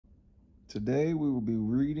Today we will be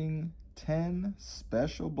reading 10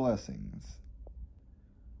 special blessings.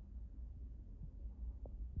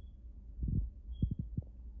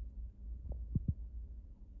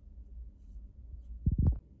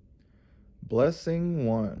 Blessing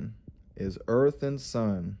 1 is earth and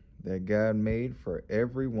sun that God made for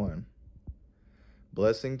everyone.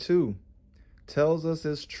 Blessing 2 tells us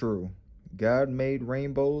it's true. God made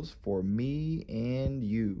rainbows for me and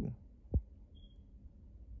you.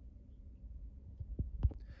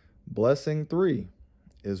 Blessing 3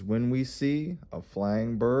 is when we see a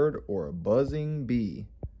flying bird or a buzzing bee.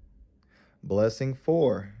 Blessing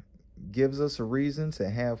 4 gives us a reason to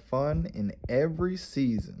have fun in every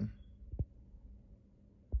season.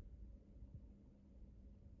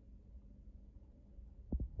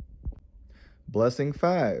 Blessing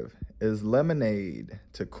 5 is lemonade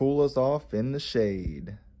to cool us off in the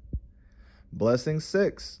shade. Blessing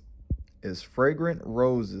 6 is fragrant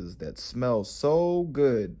roses that smell so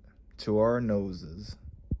good to our noses.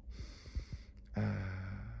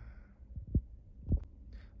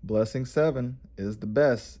 Blessing 7 is the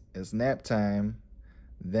best. It's nap time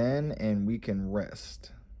then and we can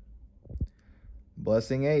rest.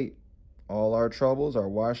 Blessing 8, all our troubles are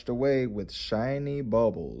washed away with shiny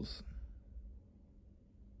bubbles.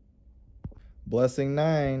 Blessing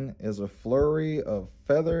 9 is a flurry of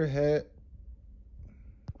featherhead.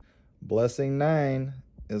 Blessing 9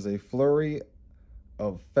 is a flurry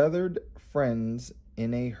of feathered friends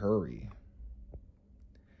in a hurry.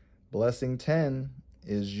 Blessing 10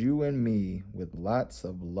 is you and me with lots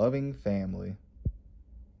of loving family.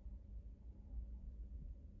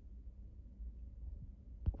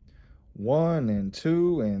 One and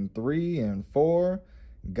 2 and 3 and 4,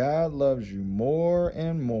 God loves you more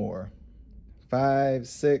and more. 5,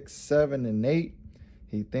 6, 7, and 8,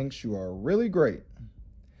 he thinks you are really great.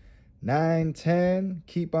 9, 10,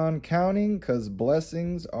 keep on counting, 'cause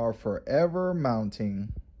blessings are forever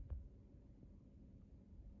mounting.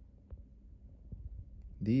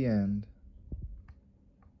 The end.